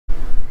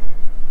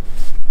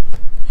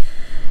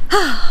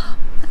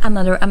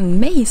Another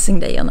amazing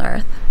day on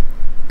Earth.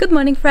 Good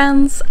morning,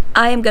 friends!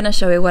 I am gonna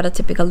show you what a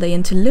typical day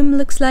in Tulum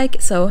looks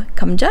like, so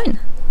come join!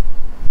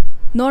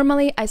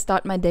 Normally, I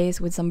start my days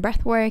with some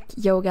breathwork,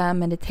 yoga,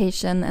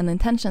 meditation and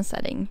intention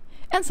setting,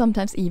 and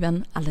sometimes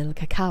even a little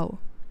cacao.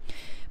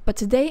 But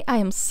today I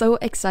am so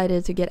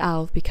excited to get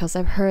out because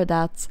I've heard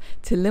that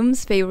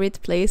Tulum's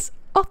favorite place,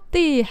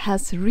 Otti,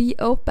 has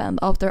reopened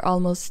after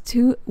almost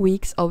 2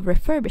 weeks of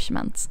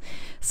refurbishment.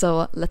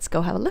 So let's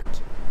go have a look.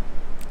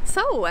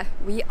 So,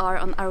 we are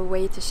on our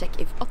way to check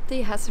if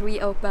Otti has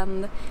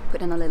reopened,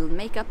 put in a little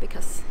makeup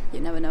because you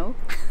never know.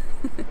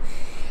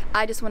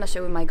 I just want to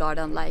show you my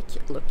garden, like,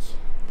 look,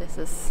 this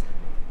is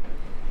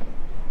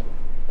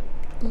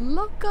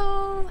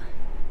local.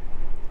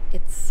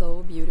 It's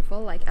so beautiful,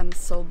 like I'm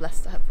so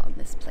blessed to have found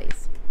this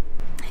place.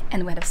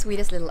 And we have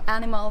sweetest little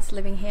animals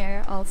living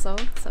here also,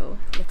 so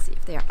let's see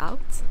if they are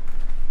out.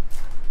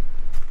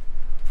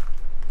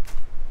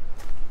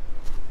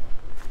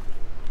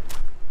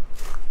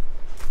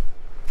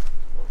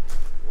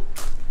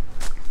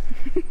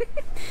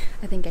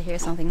 I think I hear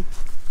something.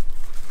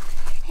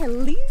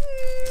 Hello!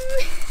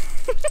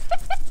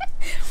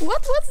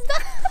 What was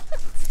that?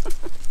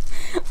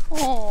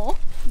 Oh,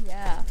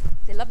 yeah.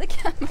 They love the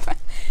camera.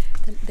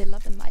 They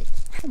love the mic.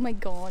 Oh my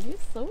god, you're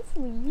so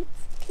sweet.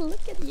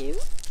 Look at you.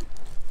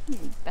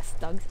 Best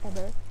dogs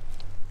ever.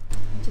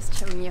 I'm just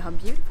showing you how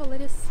beautiful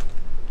it is.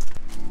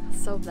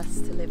 So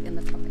blessed to live in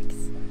the tropics.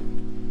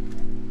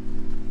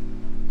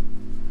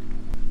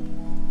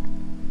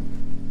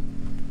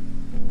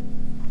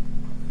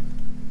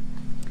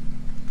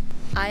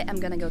 I am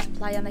gonna go to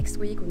Playa next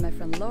week with my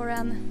friend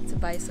Lauren to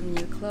buy some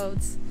new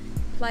clothes.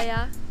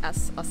 Playa,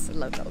 as us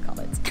local call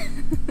it.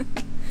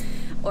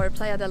 Or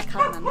Playa del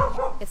Carmen.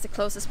 It's the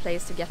closest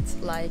place to get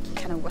like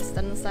kind of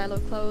western style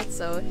of clothes,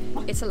 so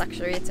it's a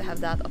luxury to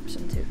have that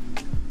option too.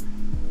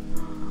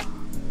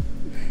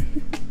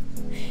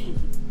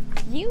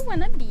 You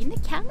wanna be in the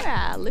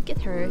camera! Look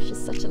at her, she's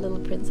such a little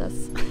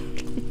princess.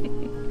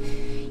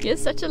 You're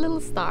such a little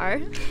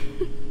star.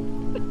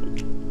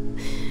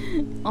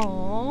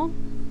 Aww.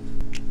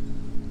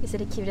 Is it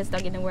the cutest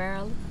dog in the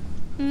world?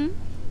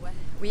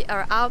 We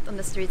are out on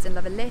the streets in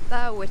La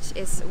Villeta, which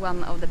is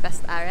one of the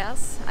best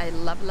areas. I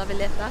love La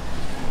Villeta.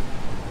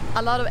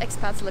 A lot of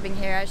expats living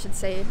here, I should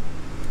say.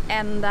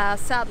 And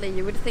sadly,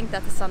 you would think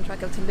that the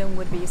soundtrack of Tulum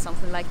would be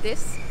something like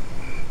this.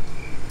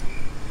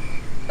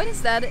 But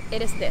instead,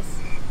 it is this.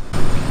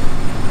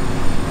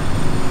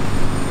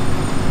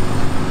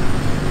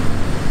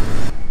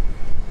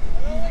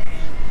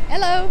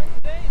 Hello!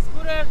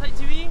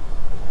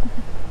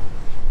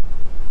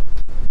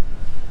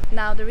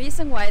 Now, the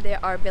reason why they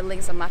are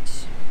building so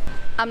much,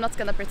 I'm not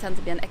gonna pretend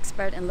to be an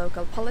expert in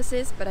local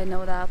policies, but I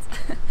know that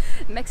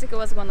Mexico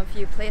was one of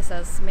few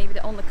places, maybe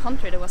the only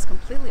country that was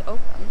completely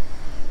open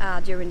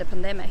during the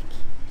pandemic,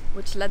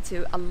 which led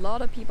to a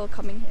lot of people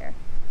coming here.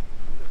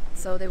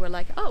 So they were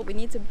like, oh, we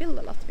need to build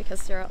a lot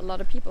because there are a lot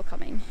of people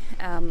coming.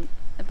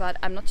 But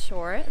I'm not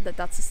sure that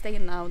that's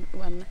sustained now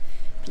when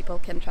people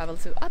can travel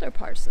to other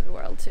parts of the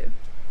world too.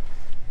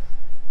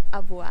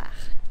 Au revoir.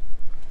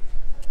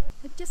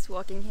 I'm just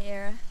walking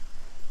here,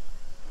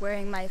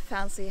 wearing my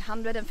fancy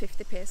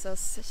 150 pesos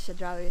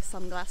Chedraui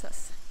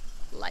sunglasses.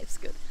 Life's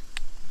good.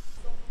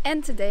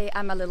 And today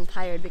I'm a little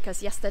tired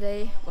because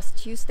yesterday was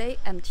Tuesday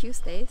and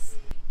Tuesdays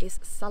is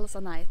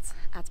salsa night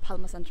at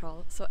Palma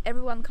Central. So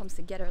everyone comes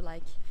together,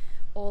 like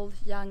old,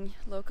 young,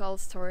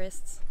 locals,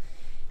 tourists,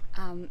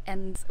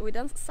 and we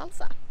dance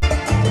salsa.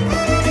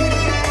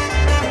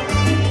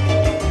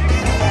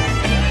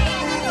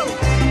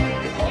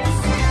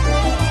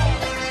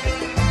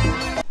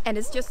 And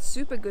it's just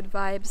super good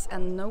vibes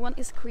and no one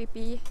is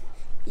creepy,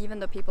 even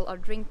though people are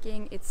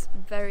drinking. It's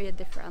very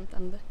different,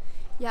 and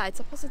yeah,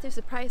 it's a positive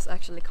surprise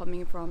actually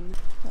coming from,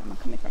 where am I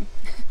coming from?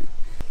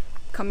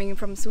 Coming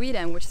from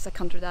Sweden, which is a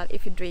country that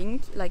if you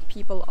drink, like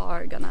people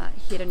are gonna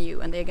hit on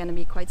you and they're gonna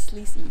be quite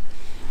sleazy.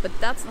 But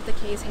that's not the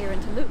case here in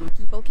Tulum.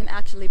 People can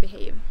actually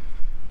behave.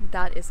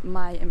 That is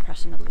my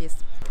impression at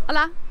least.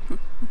 Hola!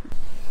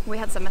 We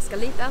had some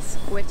mezcalitas,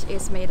 which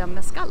is made of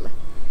mezcal.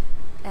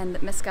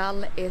 And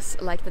mezcal is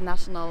like the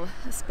national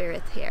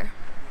spirit here,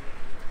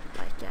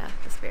 like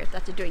the spirit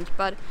that you drink.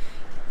 But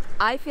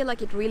I feel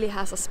like it really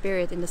has a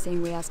spirit in the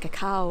same way as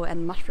cacao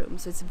and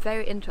mushrooms. So it's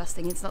very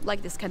interesting. It's not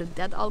like this kind of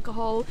dead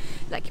alcohol,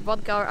 like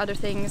vodka or other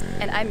things.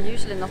 And I'm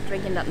usually not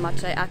drinking that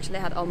much. I actually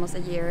had almost a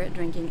year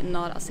drinking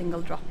not a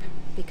single drop,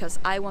 because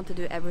I want to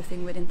do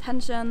everything with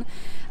intention.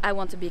 I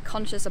want to be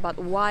conscious about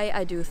why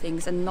I do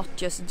things and not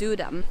just do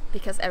them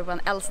because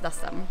everyone else does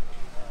them.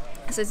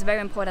 So it's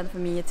very important for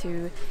me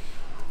to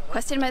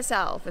question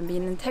myself and be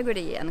in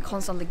integrity and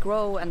constantly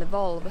grow and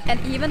evolve.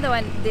 And even though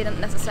I didn't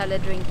necessarily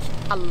drink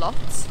a lot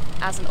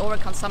as an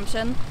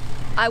overconsumption,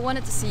 I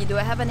wanted to see, do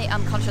I have any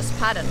unconscious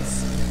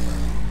patterns?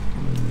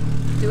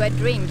 Do I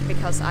drink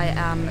because I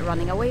am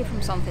running away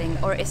from something,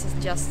 or is it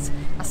just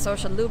a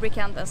social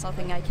lubricant and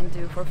something I can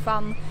do for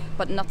fun,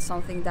 but not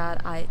something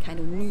that I kind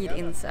of need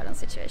in certain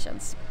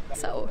situations?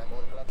 So,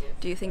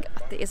 do you think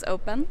Otti is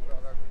open?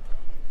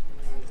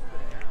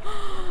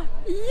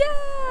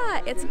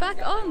 Yeah, it's back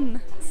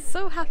on.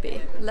 So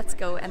happy. Let's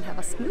go and have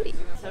a smoothie.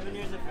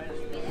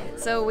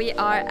 So we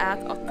are at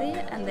Otti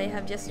and they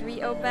have just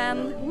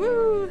reopened.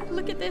 Woo!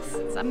 Look at this,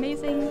 it's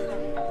amazing.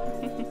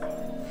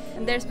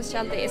 And their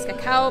specialty is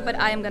cacao, but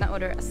I am gonna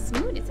order a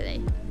smoothie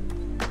today.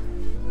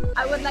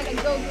 I would like a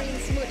go green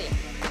smoothie.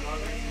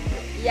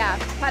 Yeah,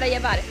 para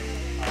llevar.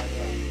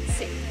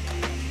 Sí,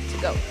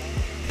 to go.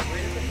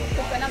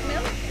 Coconut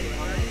milk?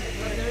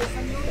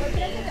 Or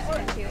can I get the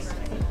orange juice?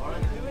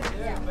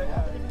 Yeah.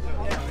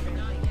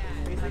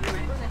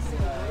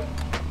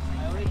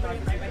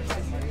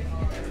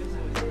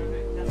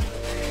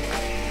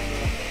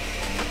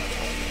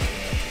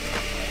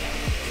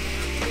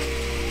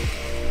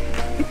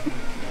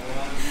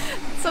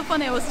 So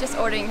funny, I was just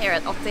ordering here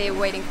at Otte,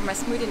 waiting for my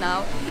smoothie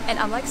now, and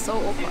I'm like so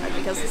awkward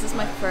because this is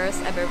my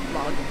first ever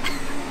vlog.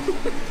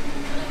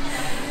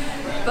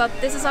 But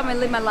this is how I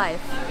live my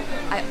life.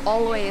 I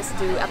always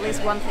do at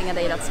least one thing a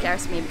day that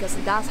scares me, because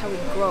that's how we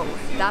grow.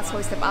 That's how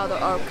we step out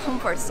of our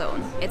comfort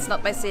zone. It's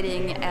not by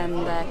sitting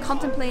and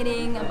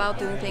contemplating about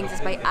doing things,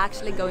 it's by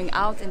actually going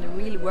out in the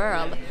real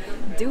world,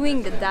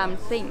 doing the damn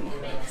thing.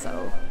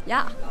 So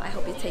yeah, I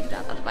hope you take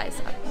that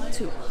advice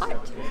to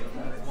heart.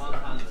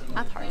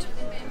 At heart.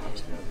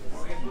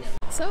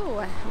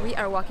 So we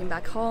are walking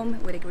back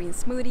home with a green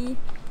smoothie.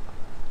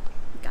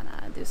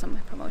 Gonna do some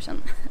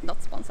promotion,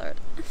 not sponsored.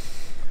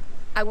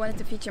 I wanted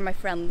to feature my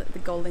friend, the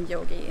Golden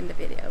Yogi, in the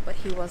video, but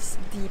he was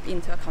deep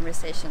into a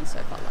conversation, so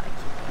I felt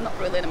like not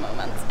really the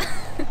moment.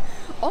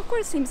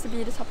 Awkward seems to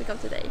be the topic of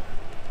today.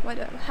 Why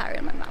do I have hair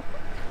in my mouth?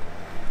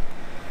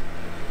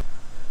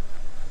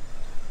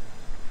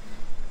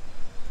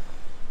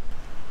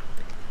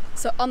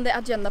 So on the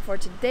agenda for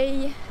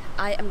today,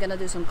 I am gonna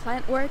do some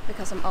client work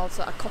because I'm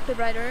also a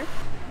copywriter.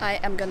 I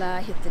am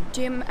gonna hit the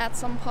gym at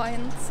some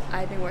point.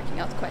 I've been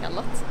working out quite a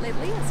lot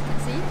lately, as you can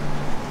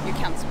see. You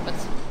can't, but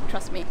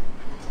trust me.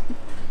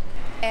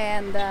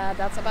 And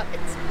that's about it.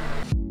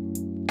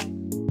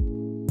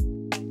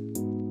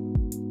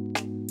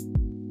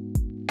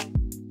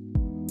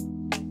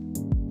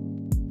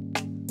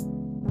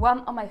 One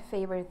of my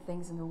favorite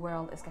things in the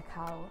world is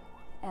cacao.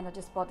 And I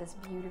just bought this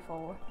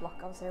beautiful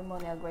block of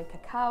ceremonial grade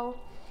cacao.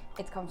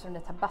 It comes from the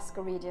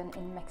Tabasco region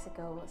in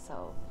Mexico,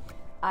 so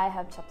I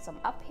have chopped some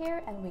up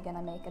here and we're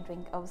gonna make a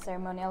drink of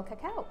ceremonial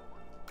cacao.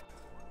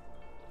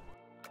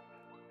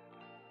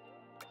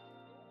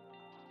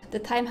 The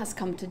time has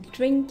come to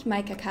drink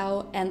my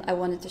cacao, and I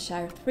wanted to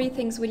share 3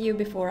 things with you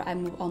before I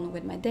move on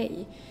with my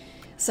day.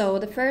 So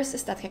the first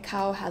is that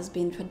cacao has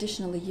been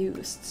traditionally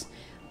used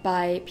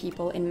by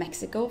people in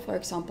Mexico, for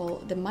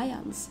example the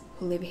Mayans,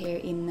 who live here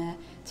in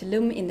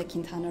Tulum in the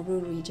Quintana Roo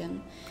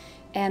region.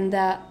 And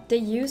they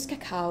use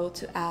cacao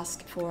to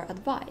ask for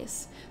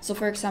advice. So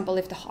for example,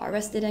 if the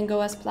harvest didn't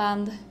go as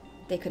planned,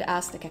 they could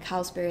ask the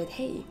cacao spirit,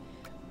 hey,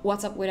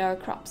 what's up with our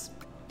crops?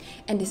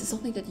 And this is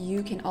something that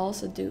you can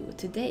also do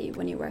today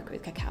when you work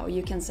with cacao.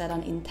 You can set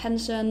an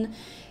intention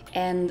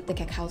and the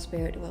cacao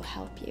spirit will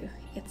help you.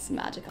 It's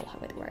magical how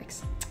it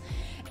works.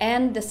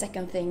 And the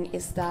second thing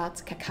is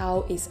that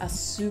cacao is a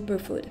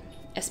superfood,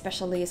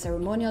 especially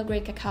ceremonial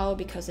grade cacao,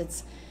 because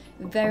it's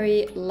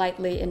very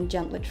lightly and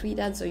gently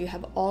treated, so you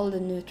have all the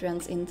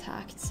nutrients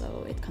intact.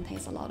 So it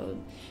contains a lot of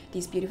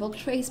these beautiful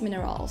trace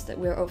minerals that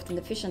we're often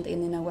deficient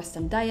in a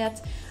Western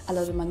diet, a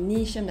lot of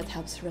magnesium that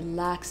helps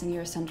relax in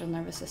your central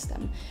nervous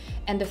system.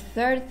 And the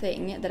third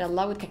thing that I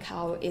love with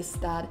cacao is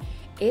that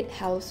it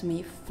helps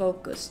me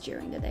focus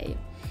during the day.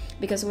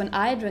 Because when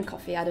I drink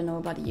coffee, I don't know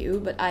about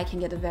you, but I can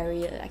get a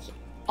very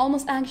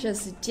almost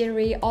anxious,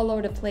 jittery, all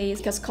over the place,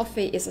 because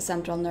coffee is a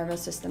central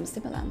nervous system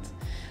stimulant.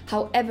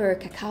 However,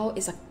 cacao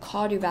is a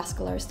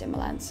cardiovascular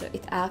stimulant, so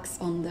it acts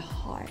on the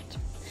heart.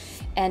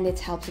 And it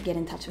helps you get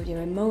in touch with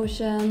your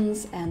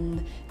emotions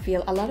and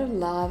feel a lot of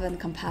love and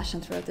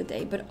compassion throughout the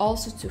day, but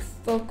also to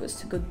focus,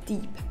 to go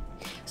deep.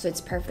 So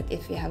it's perfect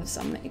if you have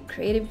some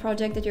creative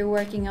project that you're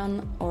working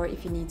on, or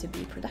if you need to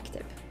be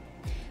productive.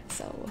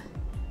 So,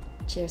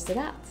 cheers to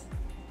that!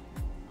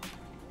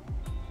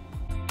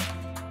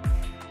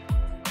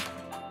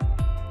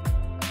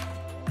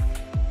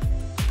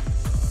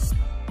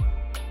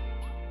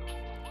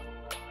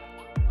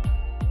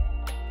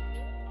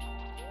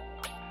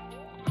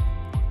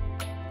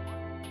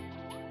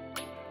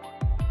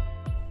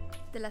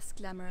 The less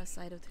glamorous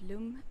side of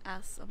Tulum,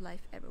 as of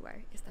life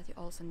everywhere, is that you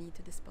also need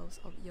to dispose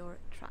of your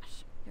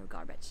trash, your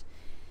garbage.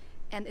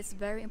 And it's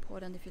very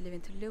important if you live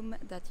in Tulum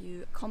that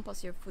you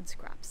compost your food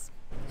scraps.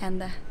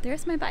 And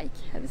there's my bike,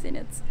 have you seen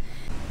it?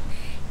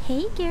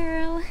 Hey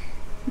girl!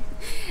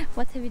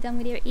 What have you done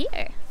with your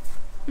ear?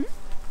 Hmm?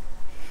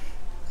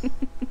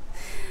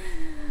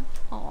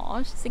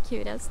 Aw, she's the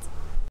cutest.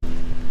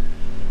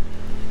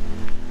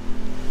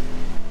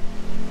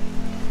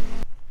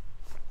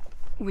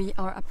 We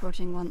are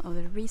approaching one of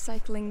the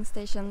recycling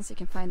stations. You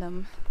can find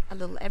them a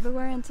little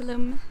everywhere in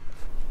Tulum.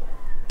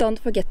 Don't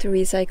forget to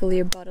recycle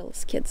your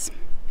bottles, kids.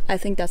 I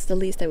think that's the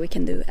least that we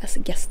can do as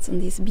guests on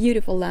these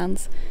beautiful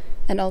lands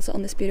and also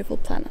on this beautiful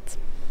planet.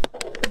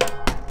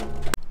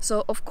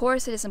 So of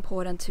course it is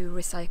important to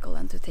recycle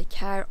and to take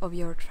care of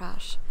your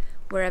trash.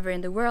 wherever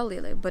in the world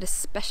you live, but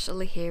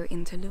especially here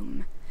in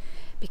Tulum,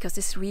 because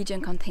this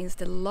region contains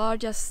the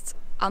largest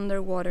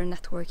underwater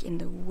network in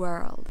the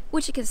world,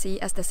 which you can see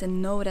as the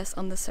cenotes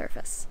on the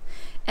surface.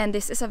 And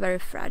this is a very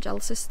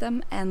fragile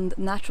system, and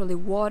naturally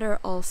water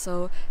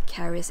also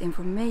carries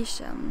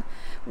information.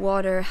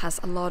 Water has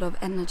a lot of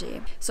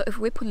energy. So if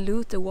we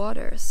pollute the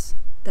waters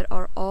that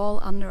are all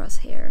under us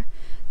here,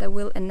 that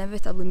will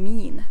inevitably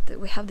mean that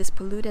we have these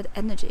polluted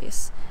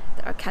energies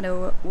that are kind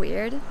of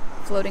weird,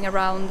 floating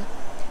around.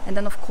 And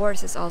then of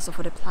course it's also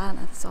for the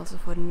planet, it's also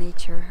for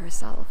nature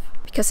herself.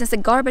 Because since the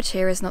garbage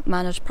here is not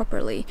managed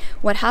properly,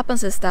 what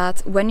happens is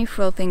that when you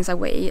throw things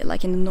away,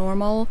 like in the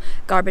normal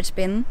garbage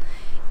bin,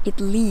 it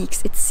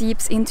leaks, it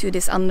seeps into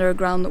this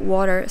underground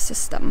water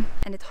system,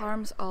 and it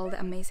harms all the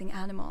amazing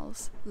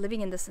animals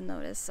living in the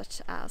cenotes,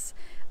 such as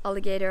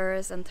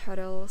alligators and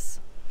turtles.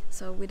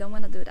 So we don't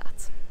want to do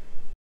that.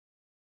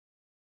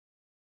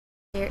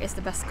 Here is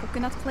the best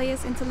coconut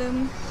place in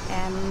Tulum,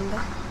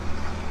 and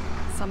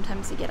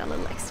sometimes you get a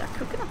little extra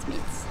coconut meat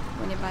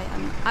when you buy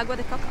an agua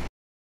de coco.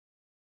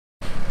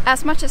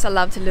 As much as I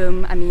love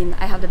Tulum, I mean,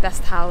 I have the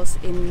best house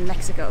in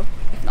Mexico,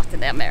 if not in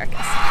the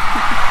Americas.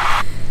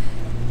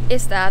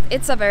 Is that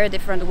it's a very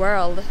different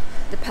world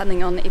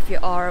depending on if you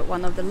are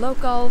one of the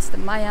locals, the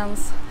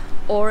Mayans,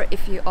 or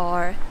if you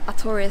are a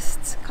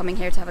tourist coming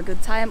here to have a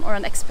good time, or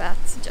an expat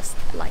just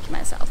like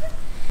myself.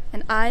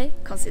 And I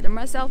consider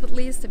myself at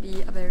least to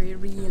be a very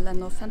real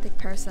and authentic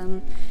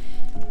person,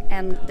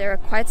 and there are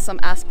quite some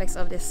aspects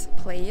of this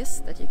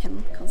place that you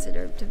can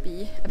consider to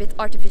be a bit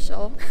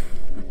artificial.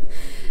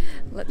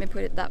 Let me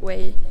put it that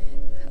way.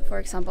 For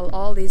example,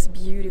 all these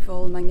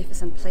beautiful,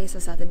 magnificent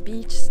places at the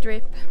beach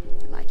strip,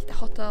 like the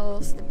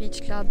hotels, the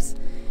beach clubs,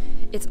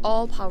 it's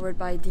all powered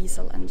by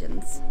diesel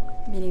engines,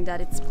 meaning that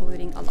it's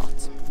polluting a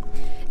lot.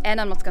 And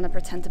I'm not gonna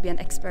pretend to be an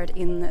expert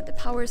in the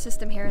power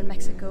system here in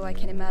Mexico. I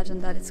can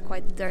imagine that it's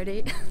quite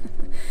dirty.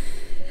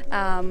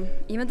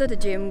 Even though the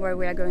gym where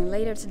we are going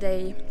later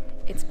today,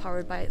 it's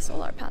powered by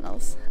solar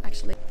panels,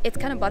 actually. It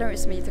kind of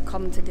bothers me to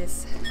come to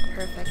this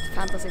perfect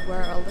fantasy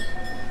world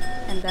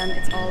and then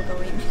it's all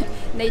going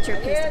nature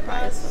pays the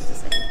price, so to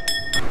say.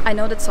 I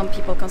know that some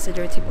people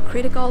consider it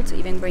hypocritical to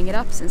even bring it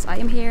up since I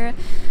am here.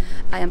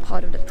 I am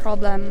part of the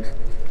problem,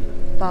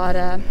 but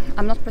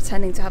I'm not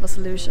pretending to have a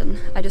solution.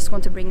 I just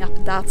want to bring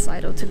up that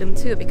side of Tulum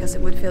too, because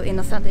it would feel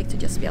inauthentic to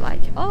just be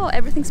like, oh,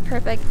 everything's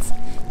perfect.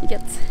 You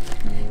get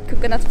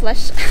coconut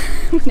flesh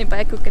when you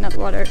buy coconut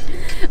water.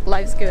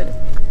 Life's good.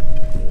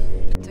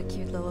 To a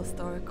cute little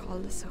store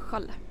called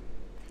Sojol,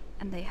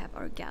 and they have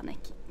organic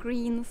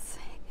greens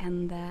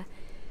and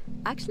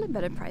actually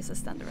better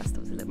prices than the rest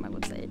of Tulum, I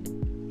would say.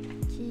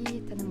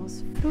 Aquí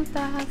tenemos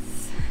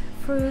frutas,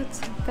 fruit,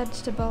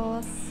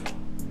 vegetables,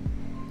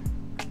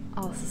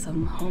 also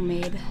some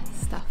homemade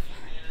stuff.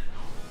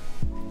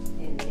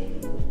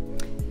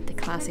 The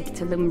classic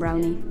Tulum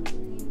brownie.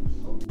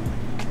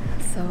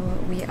 So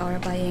we are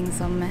buying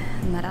some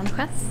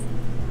naranjas.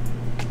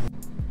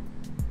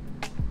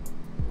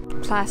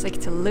 Classic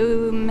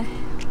Tulum.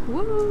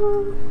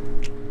 Woo!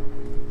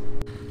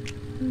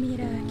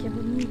 Mira que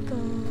bonito.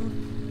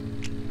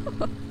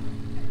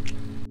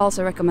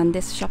 Also recommend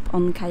this shop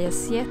on Calle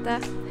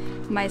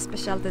 7. My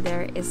specialty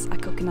there is a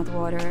coconut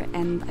water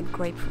and a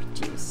grapefruit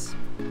juice.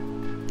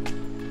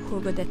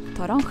 Jugo de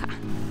toronja.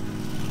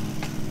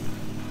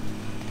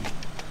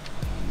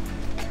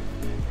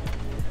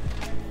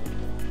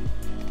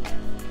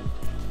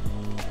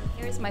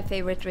 Here is my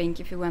favorite drink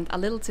if you went a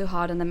little too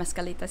hard on the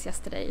mezcalitas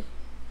yesterday.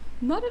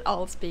 Not at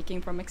all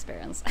speaking from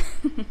experience.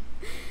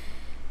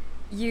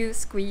 You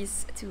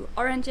squeeze 2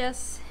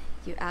 oranges,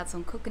 you add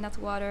some coconut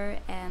water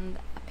and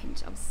a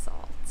pinch of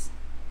salt,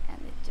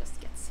 and it just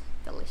gets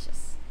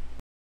delicious.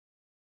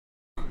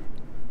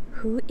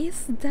 Who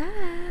is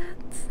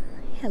that?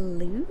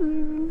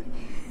 Hello!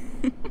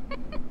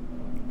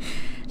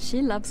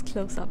 She loves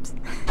close-ups.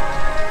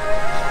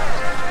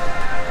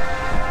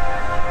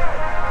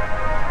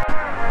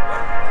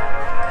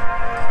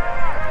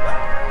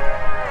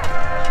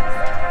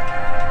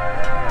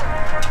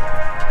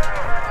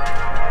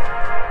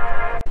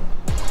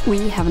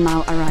 We have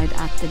now arrived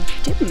at the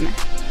gym,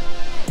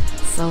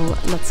 so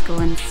let's go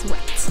and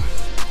sweat.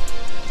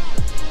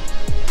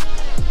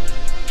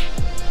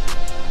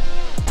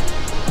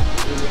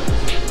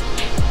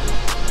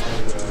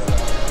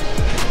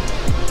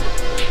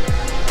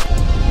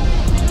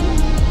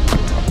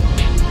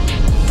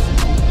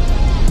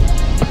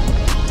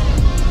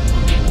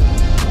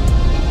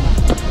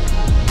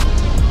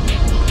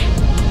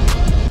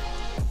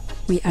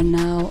 We are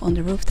now on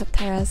the rooftop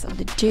terrace of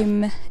the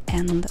gym,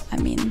 and I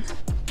mean,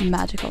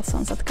 magical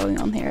sunset going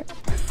on here.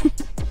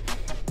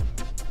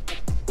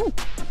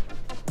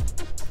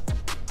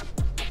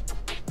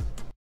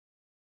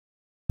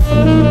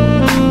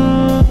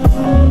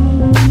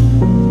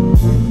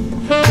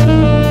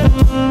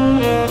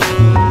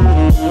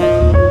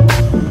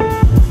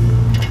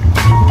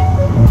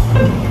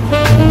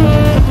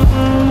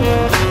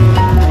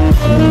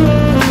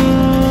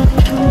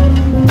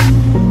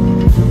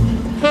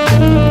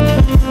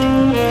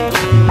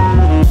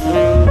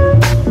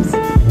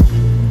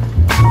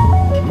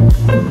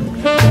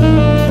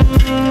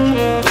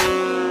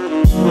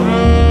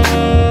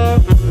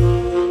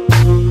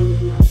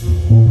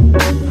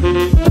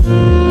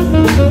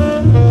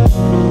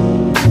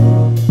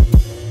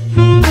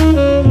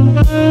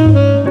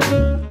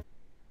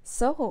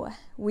 So,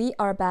 we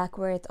are back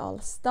where it all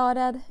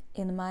started,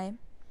 in my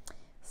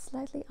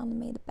slightly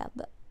unmade bed.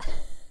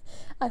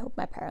 I hope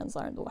my parents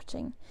aren't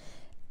watching.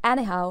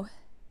 Anyhow,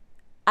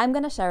 I'm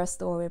gonna share a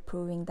story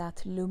proving that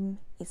Tulum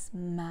is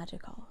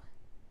magical.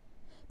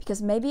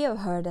 Because maybe you've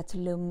heard that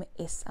Tulum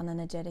is an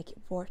energetic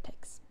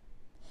vortex.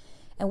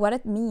 And what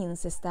it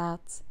means is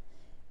that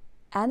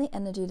any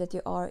energy that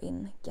you are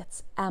in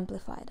gets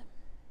amplified.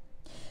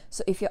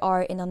 So if you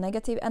are in a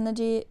negative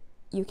energy,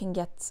 you can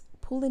get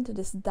pulled into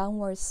this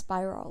downward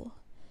spiral.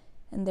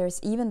 And there's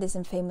even this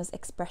infamous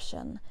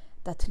expression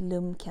that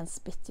Tulum can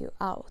spit you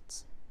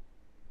out.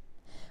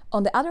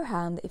 On the other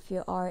hand, if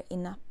you are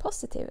in a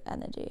positive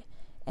energy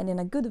and in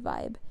a good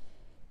vibe,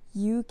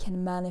 you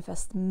can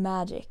manifest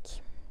magic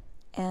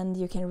and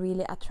you can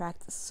really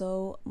attract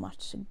so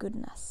much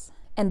goodness.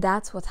 And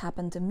that's what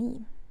happened to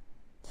me.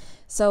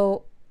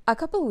 So a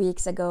couple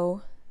weeks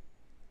ago,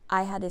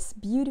 I had this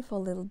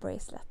beautiful little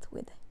bracelet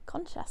with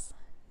conchas,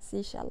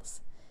 seashells,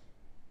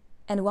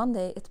 and one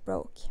day it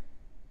broke.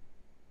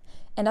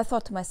 And I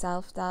thought to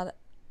myself that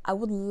I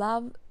would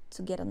love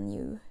to get a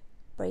new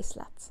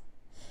bracelet,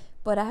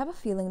 but I have a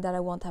feeling that I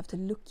won't have to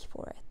look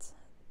for it.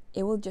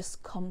 It will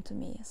just come to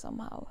me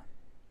somehow.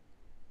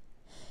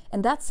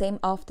 And that same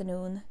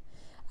afternoon,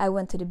 I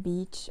went to the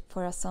beach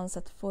for a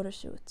sunset photo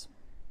shoot.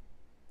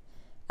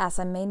 As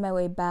I made my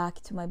way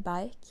back to my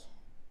bike,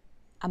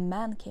 a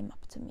man came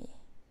up to me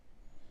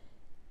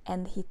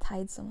and he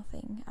tied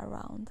something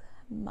around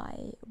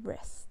my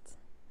wrist,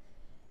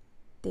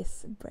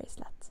 this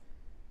bracelet.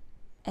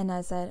 And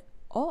I said,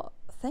 "Oh,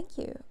 thank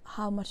you.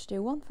 How much do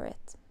you want for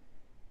it?"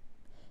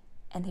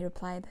 And he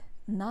replied,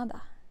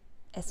 "Nada,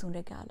 es un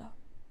regalo."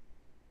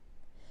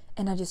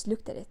 And I just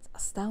looked at it,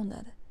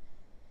 astounded.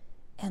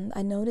 And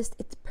I noticed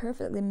it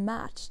perfectly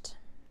matched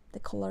the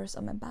colors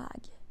of my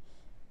bag.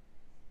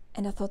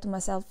 And I thought to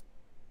myself,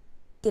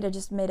 did I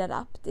just make that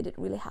up? Did it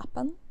really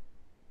happen?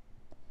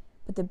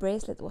 But the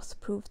bracelet was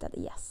proof that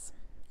yes,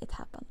 it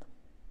happened.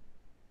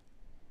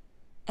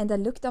 And I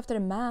looked after the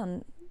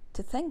man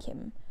to thank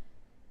him,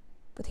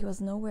 but he was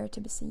nowhere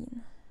to be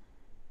seen.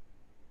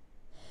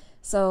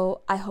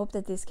 So I hope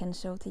that this can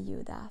show to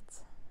you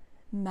that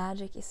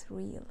magic is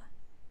real.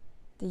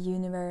 The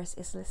universe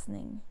is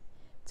listening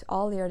to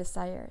all your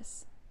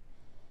desires,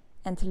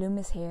 and Tulum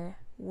is here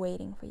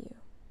waiting for you.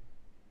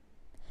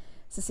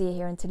 So see you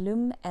here in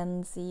Tulum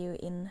and see you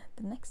in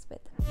the next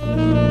bit.